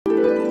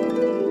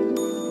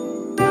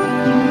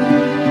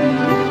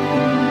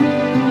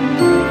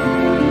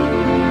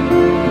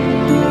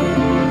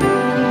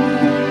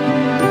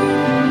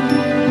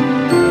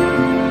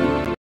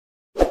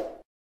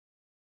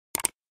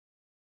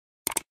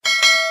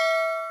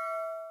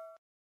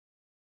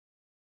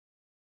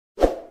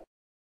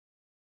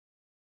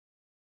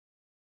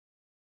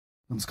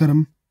നമസ്കാരം.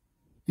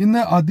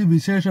 ഇന്ന്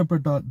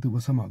അതിവിശേഷപ്പെട്ട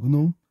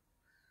ദിവസമാകുന്നു.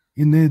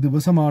 ഇന്നേ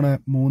ദിവസമാണ്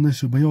 3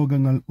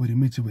 ശുഭയോഗങ്ങൾ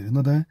ഒരുമിച്ച്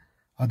വരുന്നത്.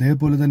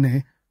 അതേപോലെ തന്നെ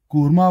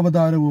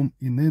കൂർമാവതാരവും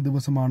ഇന്നേ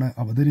ദിവസമാണ്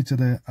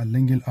അവതരിച്ചത്,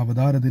 അല്ലെങ്കിൽ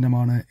അവതാര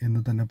ദിനമാണ്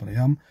എന്ന് തന്നെ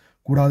പറയാം.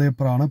 കൂടാതെ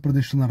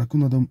പ്രാണപ്രതിഷ്ഠ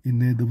നടക്കുന്നതും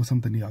ഇന്നേ ദിവസം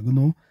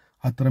തന്നെയാകുന്നു.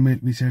 അത്രമേൽ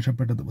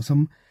വിശേഷപ്പെട്ട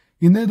ദിവസം.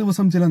 ഇന്നേ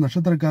ദിവസം ചില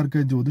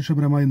നക്ഷത്രക്കാർക്ക്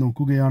ജ്യോതിഷപരമായി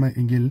നോക്കുകയാണ്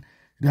എങ്കിൽ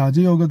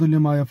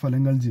രാജയോഗതുല്യമായ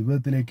ഫലങ്ങൾ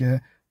ജീവിതത്തിലേക്ക്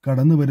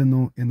കടന്നു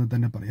വരുന്നു എന്ന്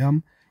തന്നെ പറയാം.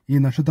 ഈ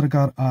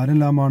നക്ഷത്രക്കാർ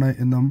ആരെല്ലാമാണ്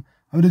എന്നും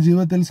അവരുടെ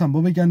ജീവിതത്തിൽ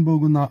സംഭവിക്കാൻ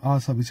പോകുന്ന ആ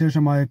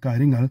സവിശേഷമായ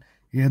കാര്യങ്ങൾ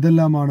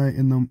ഏതെല്ലാമാണ്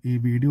എന്നും ഈ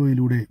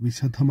വീഡിയോയിലൂടെ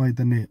വിശദമായി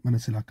തന്നെ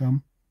മനസ്സിലാക്കാം.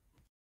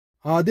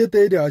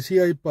 ആദ്യത്തെ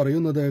രാശിയായി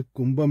പറയുന്നത്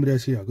കുംഭം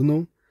രാശിയാകുന്നു.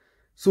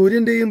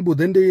 സൂര്യന്റെയും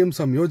ബുധന്റെയും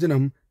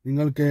സംയോജനം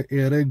നിങ്ങൾക്ക്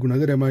ഏറെ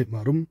ഗുണകരമായി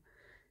മാറും.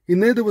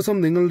 ഇന്നേ ദിവസം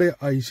നിങ്ങളുടെ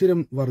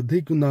ഐശ്വര്യം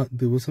വർദ്ധിക്കുന്ന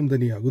ദിവസം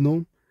തന്നെയാകുന്നു.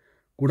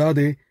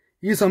 കൂടാതെ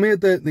ഈ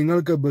സമയത്ത്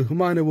നിങ്ങൾക്ക്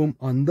ബഹുമാനവും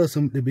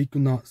അന്തസ്സും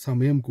ലഭിക്കുന്ന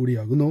സമയം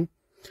കൂടിയാകുന്നു.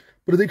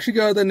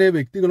 പ്രതീക്ഷിക്കാതെ തന്നെ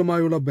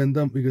വ്യക്തികളുമായുള്ള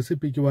ബന്ധം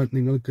വികസിപ്പിക്കുവാൻ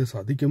നിങ്ങൾക്ക്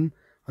സാധിക്കും.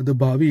 അത്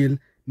ഭാവിയിൽ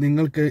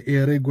നിങ്ങൾക്ക്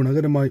ഏറെ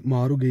ഗുണകരമായി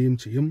മാറുകയും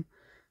ചെയ്യും.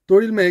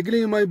 തൊഴിൽ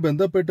മേഖലയുമായി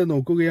ബന്ധപ്പെട്ട്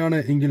നോക്കുകയാണ്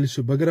എങ്കിൽ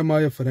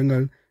ശുഭകരമായ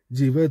ഫലങ്ങൾ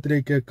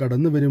ജീവിതത്തിലേക്ക്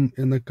കടന്നുവരും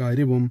എന്ന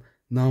കാര്യവും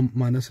നാം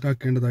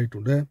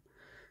മനസ്സിലാക്കേണ്ടതായിട്ടുണ്ട്.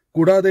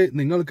 കൂടാതെ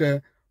നിങ്ങൾക്ക്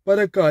പല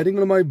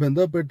കാര്യങ്ങളുമായി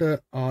ബന്ധപ്പെട്ട്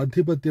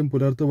ആധിപത്യം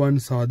പുലർത്തുവാൻ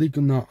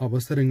സാധിക്കുന്ന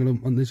അവസരങ്ങളും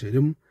വന്നു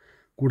ചേരും.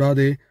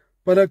 കൂടാതെ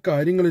പല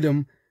കാര്യങ്ങളിലും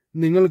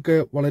നിങ്ങൾക്ക്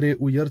വളരെ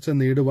ഉയർച്ച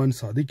നേടുവാൻ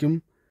സാധിക്കും.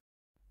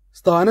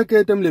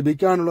 സ്ഥാനക്കയറ്റം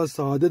ലഭിക്കാനുള്ള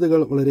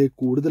സാധ്യതകൾ വളരെ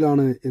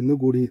കൂടുതലാണ്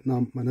എന്നുകൂടി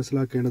നാം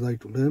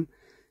മനസ്സിലാക്കേണ്ടതായിട്ടുണ്ട്.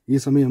 ഈ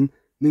സമയം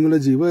നിങ്ങളുടെ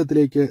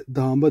ജീവിതത്തിലേക്ക്,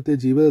 ദാമ്പത്യ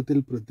ജീവിതത്തിൽ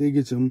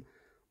പ്രത്യേകിച്ചും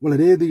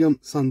വളരെയധികം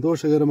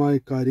സന്തോഷകരമായ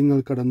കാര്യങ്ങൾ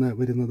കടന്ന്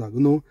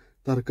വരുന്നതാകുന്നു.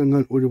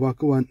 തർക്കങ്ങൾ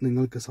ഒഴിവാക്കുവാൻ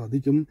നിങ്ങൾക്ക്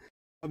സാധിക്കും.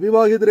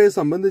 അവിവാഹിതരെ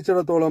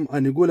സംബന്ധിച്ചിടത്തോളം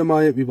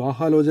അനുകൂലമായ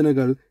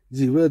വിവാഹാലോചനകൾ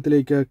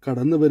ജീവിതത്തിലേക്ക്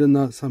കടന്നു വരുന്ന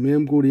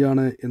സമയം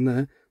കൂടിയാണ് എന്ന്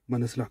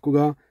മനസ്സിലാക്കുക.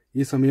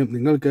 ഈ സമയം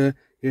നിങ്ങൾക്ക്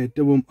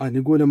ഏറ്റവും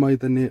അനുകൂലമായി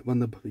തന്നെ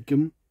വന്ന്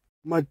ഭവിക്കും.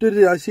 മറ്റൊരു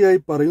രാശിയായി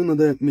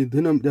പറയുന്നത്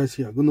മിഥുനം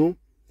രാശിയാകുന്നു.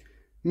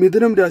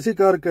 മിഥുനം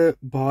രാശിക്കാർക്ക്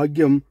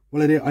ഭാഗ്യം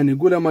വളരെ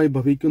അനുകൂലമായി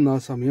ഭവിക്കുന്ന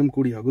സമയം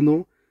കൂടിയാകുന്നു.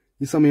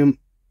 ഈ സമയം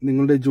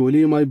നിങ്ങളുടെ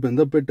ജോലിയുമായി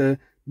ബന്ധപ്പെട്ട്,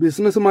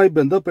 ബിസിനസ്സുമായി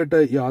ബന്ധപ്പെട്ട്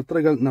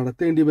യാത്രകൾ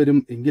നടത്തേണ്ടി വരും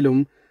എങ്കിലും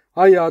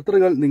ആ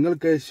യാത്രകൾ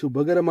നിങ്ങൾക്ക്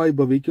ശുഭകരമായി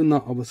ഭവിക്കുന്ന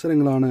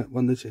അവസരങ്ങളാണ്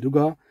വന്നു ചേരുക.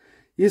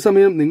 ഈ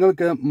സമയം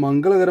നിങ്ങൾക്ക്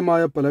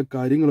മംഗളകരമായ പല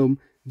കാര്യങ്ങളും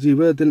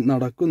ജീവിതത്തിൽ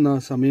നടക്കുന്ന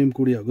സമയം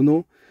കൂടിയാകുന്നു.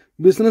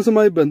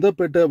 ബിസിനസ്സുമായി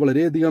ബന്ധപ്പെട്ട്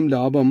വളരെയധികം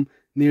ലാഭം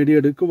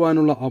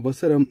നേടിയെടുക്കുവാനുള്ള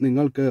അവസരം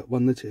നിങ്ങൾക്ക്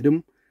വന്നു ചേരും.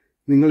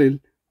 നിങ്ങളിൽ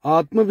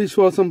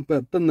ആത്മവിശ്വാസം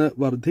പെട്ടെന്ന്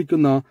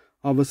വർദ്ധിക്കുന്ന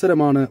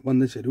അവസരമാണ്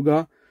വന്നു ചേരുക.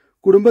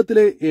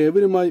 കുടുംബത്തിലെ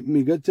ഏവരുമായി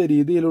മികച്ച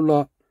രീതിയിലുള്ള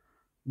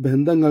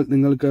ബന്ധങ്ങൾ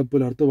നിങ്ങൾക്ക്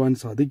പുലർത്തുവാൻ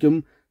സാധിക്കും.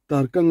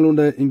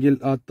 തർക്കങ്ങളുണ്ട് എങ്കിൽ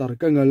ആ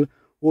തർക്കങ്ങൾ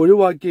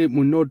ഒഴിവാക്കി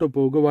മുന്നോട്ട്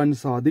പോകുവാൻ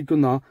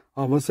സാധിക്കുന്ന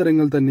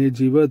അവസരങ്ങൾ തന്നെ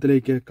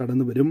ജീവിതത്തിലേക്ക്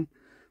കടന്നു വരും.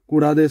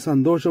 കൂടാതെ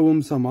സന്തോഷവും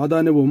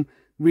സമാധാനവും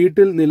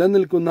വീട്ടിൽ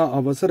നിലനിൽക്കുന്ന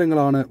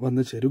അവസരങ്ങളാണ്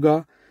വന്നു ചേരുക.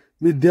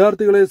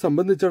 വിദ്യാർത്ഥികളെ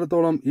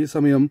സംബന്ധിച്ചിടത്തോളം ഈ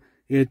സമയം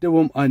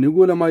ഏറ്റവും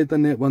അനുകൂലമായി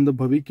തന്നെ വന്ന്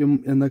ഭവിക്കും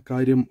എന്ന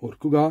കാര്യം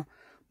ഓർക്കുക.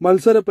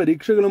 മത്സര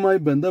പരീക്ഷകളുമായി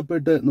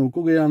ബന്ധപ്പെട്ട്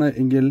നോക്കുകയാണ്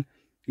എങ്കിൽ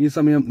ഈ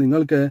സമയം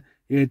നിങ്ങൾക്ക്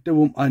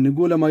ഏറ്റവും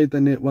അനുകൂലമായി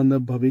തന്നെ വന്ന്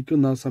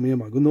ഭവിക്കുന്ന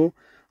സമയമാകുന്നു.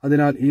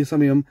 അതിനാൽ ഈ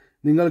സമയം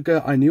നിങ്ങൾക്ക്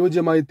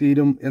അനുയോജ്യമായി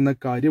തീരും എന്ന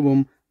കാര്യവും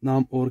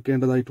നാം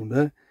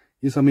ഓർക്കേണ്ടതായിട്ടുണ്ട്.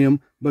 ഈ സമയം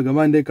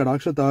ഭഗവാന്റെ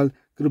കടാക്ഷത്താൽ,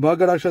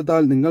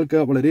 കൃപാകടാക്ഷത്താൽ നിങ്ങൾക്ക്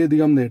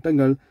വളരെയധികം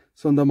നേട്ടങ്ങൾ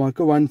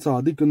സ്വന്തമാക്കുവാൻ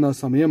സാധിക്കുന്ന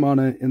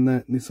സമയമാണ് എന്ന്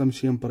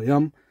നിസ്സംശയം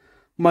പറയാം.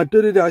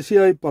 മറ്റൊരു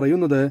രാശിയായി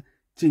പറയുന്നത്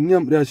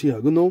ചിങ്ങം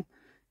രാശിയാകുന്നു.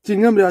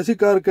 ചിങ്ങം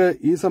രാശിക്കാർക്ക്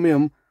ഈ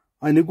സമയം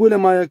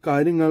അനുകൂലമായ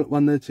കാര്യങ്ങൾ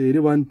വന്ന്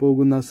ചേരുവാൻ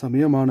പോകുന്ന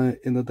സമയമാണ്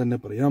എന്ന് തന്നെ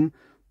പറയാം.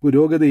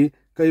 പുരോഗതി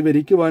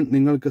കൈവരിക്കുവാൻ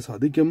നിങ്ങൾക്ക്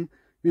സാധിക്കും.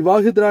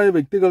 വിവാഹിതരായ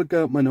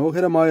വ്യക്തികൾക്ക്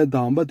മനോഹരമായ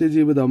ദാമ്പത്യ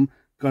ജീവിതം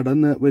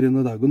കടന്നു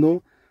വരുന്നതാകുന്നു.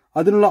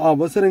 അതിനുള്ള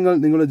അവസരങ്ങൾ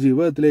നിങ്ങളുടെ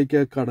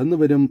ജീവിതത്തിലേക്ക് കടന്നു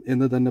വരും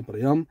എന്ന് തന്നെ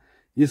പറയാം.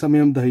 ഈ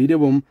സമയം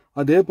ധൈര്യവും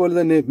അതേപോലെ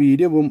തന്നെ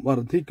വീര്യവും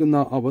വർദ്ധിക്കുന്ന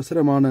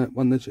അവസരമാണ്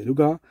വന്നു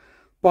ചേരുക.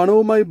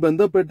 പണവുമായി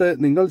ബന്ധപ്പെട്ട്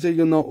നിങ്ങൾ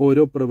ചെയ്യുന്ന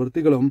ഓരോ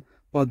പ്രവൃത്തികളും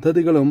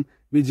പദ്ധതികളും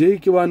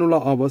വിജയിക്കുവാനുള്ള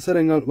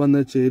അവസരങ്ങൾ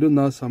വന്ന്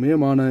ചേരുന്ന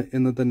സമയമാണ്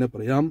എന്ന് തന്നെ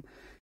പറയാം.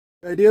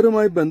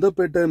 കരിയറുമായി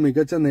ബന്ധപ്പെട്ട്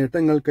മികച്ച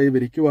നേട്ടങ്ങൾ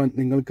കൈവരിക്കുവാൻ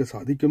നിങ്ങൾക്ക്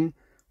സാധിക്കും.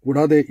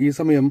 കൂടാതെ ഈ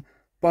സമയം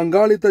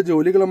പങ്കാളിത്ത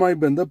ജോലികളുമായി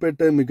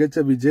ബന്ധപ്പെട്ട് മികച്ച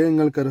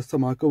വിജയങ്ങൾ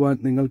കരസ്ഥമാക്കുവാൻ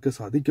നിങ്ങൾക്ക്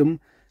സാധിക്കും.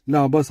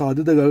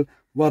 ലാഭസാധ്യതകൾ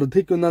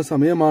വർദ്ധിക്കുന്ന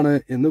സമയമാണ്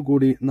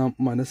എന്നുകൂടി നാം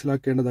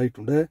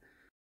മനസ്സിലാക്കേണ്ടതായിട്ടുണ്ട്.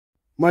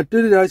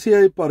 മറ്റൊരു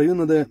രാശിയായി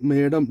പറയുന്നത്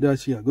മേടം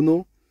രാശിയാകുന്നു.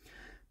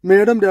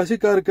 മേടം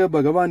രാശിക്കാർക്ക്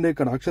ഭഗവാന്റെ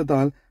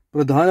കടാക്ഷത്താൽ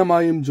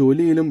പ്രധാനമായും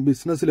ജോലിയിലും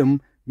ബിസിനസ്സിലും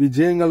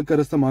വിജയങ്ങൾ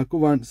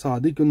കരസ്ഥമാക്കുവാൻ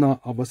സാധിക്കുന്ന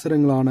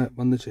അവസരങ്ങളാണ്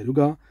വന്നു ചേരുക.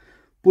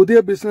 പുതിയ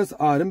ബിസിനസ്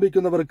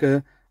ആരംഭിക്കുന്നവർക്ക്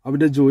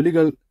അവരുടെ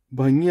ജോലികൾ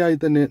ഭംഗിയായി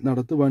തന്നെ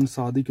നടത്തുവാൻ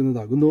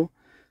സാധിക്കുന്നതാകുന്നു.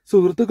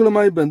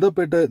 സുഹൃത്തുക്കളുമായി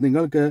ബന്ധപ്പെട്ട്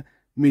നിങ്ങൾക്ക്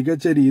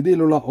മികച്ച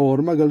രീതിയിലുള്ള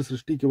ഓർമ്മകൾ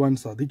സൃഷ്ടിക്കുവാൻ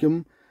സാധിക്കും.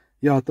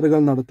 യാത്രകൾ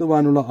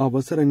നടത്തുവാനുള്ള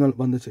അവസരങ്ങൾ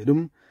വന്നു ചേരും.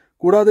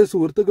 കൂടാതെ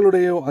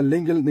സുഹൃത്തുക്കളുടെയോ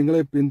അല്ലെങ്കിൽ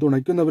നിങ്ങളെ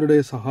പിന്തുണയ്ക്കുന്നവരുടെ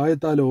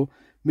സഹായത്താലോ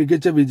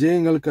മികച്ച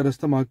വിജയങ്ങൾ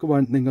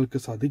കരസ്ഥമാക്കുവാൻ നിങ്ങൾക്ക്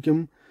സാധിക്കും.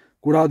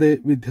 കൂടാതെ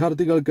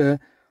വിദ്യാർത്ഥികൾക്ക്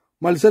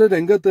മത്സര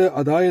രംഗത്ത്,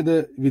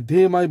 അതായത്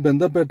വിദ്യയുമായി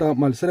ബന്ധപ്പെട്ട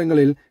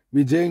മത്സരങ്ങളിൽ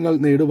വിജയങ്ങൾ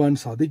നേടുവാൻ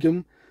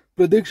സാധിക്കും.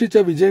 പ്രതീക്ഷിച്ച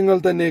വിജയങ്ങൾ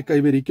തന്നെ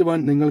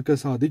കൈവരിക്കുവാൻ നിങ്ങൾക്ക്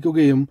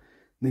സാധിക്കുകയും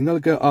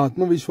നിങ്ങൾക്ക്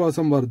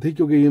ആത്മവിശ്വാസം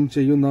വർദ്ധിക്കുകയും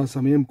ചെയ്യുന്ന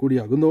സമയം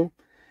കൂടിയാകുന്നു.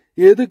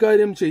 ഏത്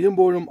കാര്യം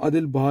ചെയ്യുമ്പോഴും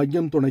അതിൽ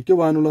ഭാഗ്യം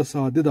തുണയ്ക്കുവാനുള്ള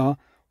സാധ്യത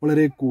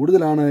വളരെ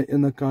കൂടുതലാണ്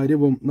എന്ന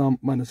കാര്യവും നാം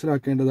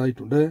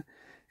മനസ്സിലാക്കേണ്ടതായിട്ടുണ്ട്.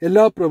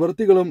 എല്ലാ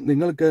പ്രവൃത്തികളും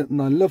നിങ്ങൾക്ക്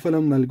നല്ല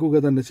ഫലം നൽകുക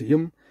തന്നെ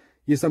ചെയ്യും.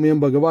 ഈ സമയം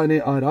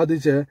ഭഗവാനെ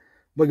ആരാധിച്ച്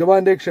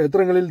ഭഗവാന്റെ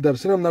ക്ഷേത്രങ്ങളിൽ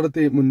ദർശനം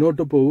നടത്തി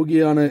മുന്നോട്ട്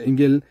പോവുകയാണ്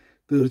എങ്കിൽ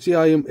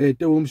തീർച്ചയായും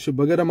ഏറ്റവും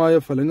ശുഭകരമായ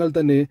ഫലങ്ങൾ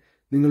തന്നെ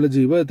നിങ്ങളുടെ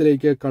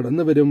ജീവിതത്തിലേക്ക്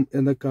കടന്നുവരും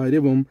എന്ന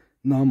കാര്യവും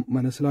നാം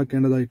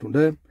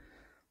മനസ്സിലാക്കേണ്ടതായിട്ടുണ്ട്.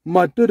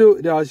 മറ്റൊരു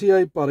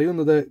രാശിയായി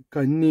പറയുന്നത്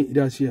കന്നി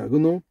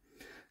രാശിയാകുന്നു.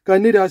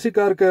 കന്നി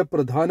രാശിക്കാർക്ക്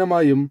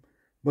പ്രധാനമായും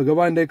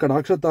ഭഗവാന്റെ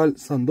കടാക്ഷത്താൽ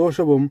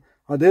സന്തോഷവും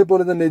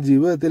അതേപോലെ തന്നെ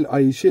ജീവിതത്തിൽ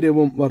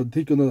ഐശ്വര്യവും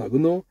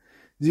വർദ്ധിക്കുന്നതാകുന്നു.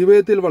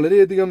 ജീവിതത്തിൽ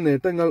വളരെയധികം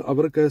നേട്ടങ്ങൾ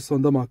അവർക്ക്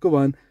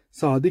സ്വന്തമാക്കുവാൻ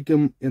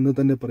സാധിക്കും എന്ന്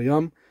തന്നെ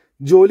പറയാം.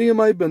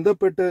 ജോലിയുമായി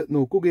ബന്ധപ്പെട്ട്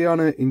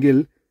നോക്കുകയാണ്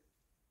എങ്കിൽ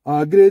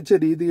ആഗ്രഹിച്ച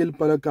രീതിയിൽ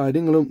പല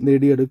കാര്യങ്ങളും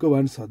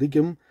നേടിയെടുക്കുവാൻ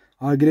സാധിക്കും.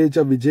 ആഗ്രഹിച്ച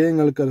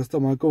വിജയങ്ങൾ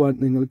കരസ്ഥമാക്കുവാൻ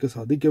നിങ്ങൾക്ക്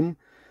സാധിക്കും.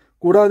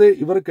 കൂടാതെ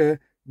ഇവർക്ക്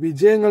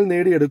വിജയങ്ങൾ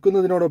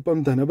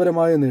നേടിയെടുക്കുന്നതിനോടൊപ്പം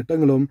ധനപരമായ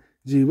നേട്ടങ്ങളും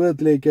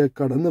ജീവിതത്തിലേക്ക്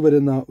കടന്നു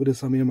വരുന്ന ഒരു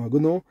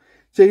സമയമാകുന്നു.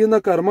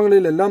 ചെയ്യുന്ന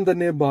കർമ്മങ്ങളിലെല്ലാം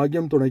തന്നെ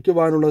ഭാഗ്യം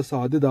തുണയ്ക്കുവാനുള്ള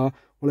സാധ്യത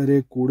വളരെ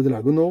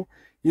കൂടുതലാകുന്നു.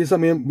 ഈ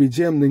സമയം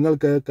വിജയം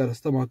നിങ്ങൾക്ക്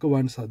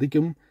കരസ്ഥമാക്കുവാൻ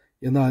സാധിക്കും.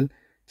 എന്നാൽ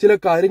ചില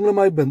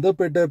കാര്യങ്ങളുമായി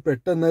ബന്ധപ്പെട്ട്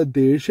പെട്ടെന്ന്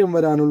ദേഷ്യം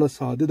വരാനുള്ള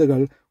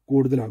സാധ്യതകൾ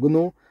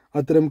കൂടുതലാകുന്നു.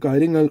 അത്തരം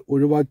കാര്യങ്ങൾ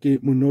ഒഴിവാക്കി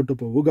മുന്നോട്ട്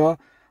പോവുക.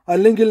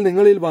 അല്ലെങ്കിൽ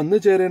നിങ്ങളിൽ വന്നു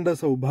ചേരേണ്ട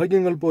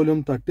സൗഭാഗ്യങ്ങൾ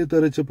പോലും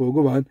തട്ടിത്തെറിച്ച്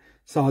പോകുവാൻ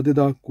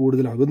സാധ്യത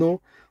കൂടുതലാകുന്നു.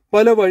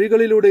 പല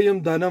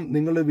വഴികളിലൂടെയും ധനം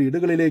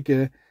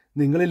നിങ്ങളുടെ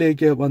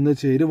നിങ്ങളിലേക്ക് വന്നു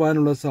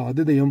ചേരുവാനുള്ള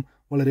സാധ്യതയും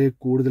വളരെ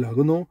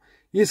കൂടുതലാകുന്നു.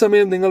 ഈ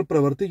സമയം നിങ്ങൾ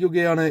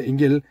പ്രവർത്തിക്കുകയാണ്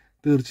എങ്കിൽ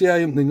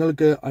തീർച്ചയായും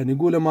നിങ്ങൾക്ക്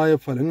അനുകൂലമായ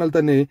ഫലങ്ങൾ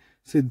തന്നെ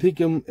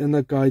സിദ്ധിക്കും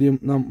എന്ന കാര്യം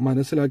നാം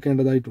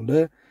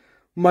മനസ്സിലാക്കേണ്ടതായിട്ടുണ്ട്.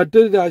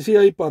 മറ്റൊരു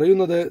രാശിയായി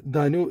പറയുന്നത്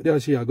ധനു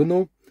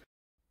രാശിയാകുന്നു.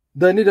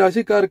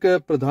 ധനുരാശിക്കാർക്ക്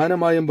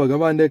പ്രധാനമായും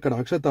ഭഗവാന്റെ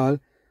കടാക്ഷത്താൽ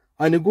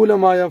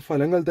അനുകൂലമായ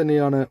ഫലങ്ങൾ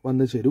തന്നെയാണ്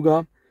വന്നു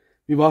ചേരുക.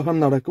 വിവാഹം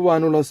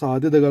നടക്കുവാനുള്ള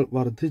സാധ്യതകൾ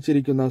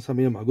വർദ്ധിച്ചിരിക്കുന്ന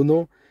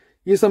സമയമാകുന്നു.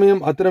 ഈ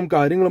സമയം അത്തരം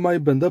കാര്യങ്ങളുമായി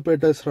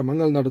ബന്ധപ്പെട്ട്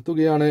ശ്രമങ്ങൾ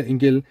നടത്തുകയാണ്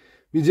എങ്കിൽ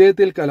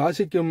വിജയത്തിൽ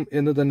കലാശിക്കും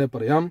എന്ന് തന്നെ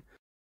പറയാം.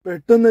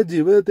 പെട്ടെന്ന്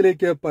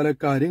ജീവിതത്തിലേക്ക് പല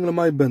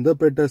കാര്യങ്ങളുമായി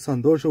ബന്ധപ്പെട്ട്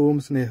സന്തോഷവും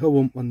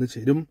സ്നേഹവും വന്നു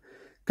ചേരും.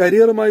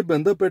 കരിയറുമായി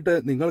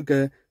ബന്ധപ്പെട്ട്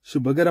നിങ്ങൾക്ക്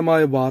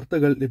ശുഭകരമായ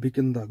വാർത്തകൾ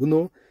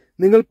ലഭിക്കുന്നതാകുന്നു.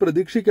 നിങ്ങൾ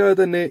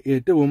പ്രതീക്ഷിക്കാതെ തന്നെ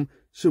ഏറ്റവും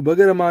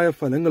ശുഭകരമായ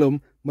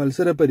ഫലങ്ങളും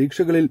മത്സര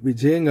പരീക്ഷകളിൽ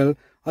വിജയങ്ങൾ,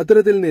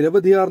 അത്തരത്തിൽ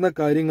നിരവധിയാർന്ന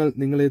കാര്യങ്ങൾ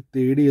നിങ്ങളെ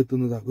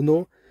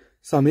തേടിയെത്തുന്നതാകുന്നു.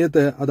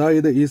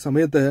 ഈ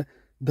സമയത്ത്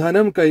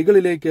ധനം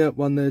കൈകളിലേക്ക്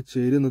വന്ന്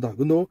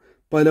ചേരുന്നതാകുന്നു.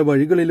 പല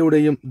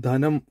വഴികളിലൂടെയും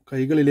ധനം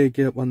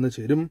കൈകളിലേക്ക് വന്നു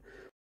ചേരും.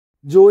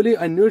 ജോലി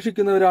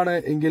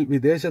അന്വേഷിക്കുന്നവരാണ് എങ്കിൽ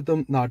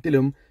വിദേശത്തും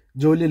നാട്ടിലും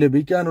ജോലി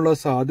ലഭിക്കാനുള്ള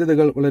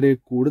സാധ്യതകൾ വളരെ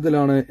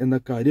കൂടുതലാണ് എന്ന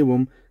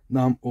കാര്യവും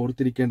നാം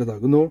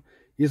ഓർത്തിരിക്കേണ്ടതാകുന്നു.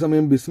 ഈ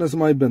സമയം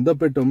ബിസിനസ്സുമായി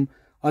ബന്ധപ്പെട്ടും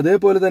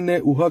അതേപോലെ തന്നെ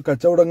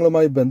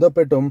കച്ചവടങ്ങളുമായി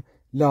ബന്ധപ്പെട്ടും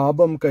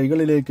ലാഭം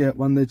കൈകളിലേക്ക്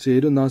വന്ന്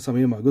ചേരുന്ന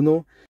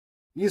സമയമാകുന്നു.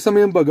 ഈ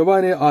സമയം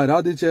ഭഗവാനെ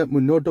ആരാധിച്ച്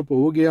മുന്നോട്ട്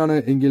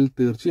പോവുകയാണ് എങ്കിൽ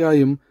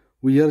തീർച്ചയായും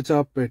ഉയർച്ച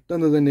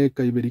പെട്ടെന്ന് തന്നെ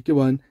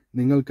കൈവരിക്കുവാൻ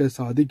നിങ്ങൾക്ക്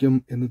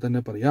സാധിക്കും എന്ന് തന്നെ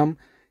പറയാം.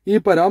 ഈ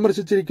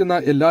പരാമർശിച്ചിരിക്കുന്ന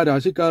എല്ലാ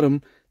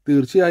രാശിക്കാരും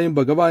തീർച്ചയായും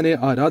ഭഗവാനെ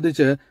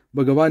ആരാധിച്ച്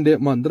ഭഗവാന്റെ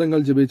മന്ത്രങ്ങൾ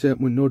ജപിച്ച്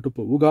മുന്നോട്ട്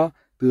പോവുക.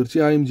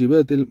 തീർച്ചയായും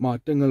ജീവിതത്തിൽ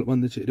മാറ്റങ്ങൾ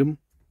വന്നു ചേരും.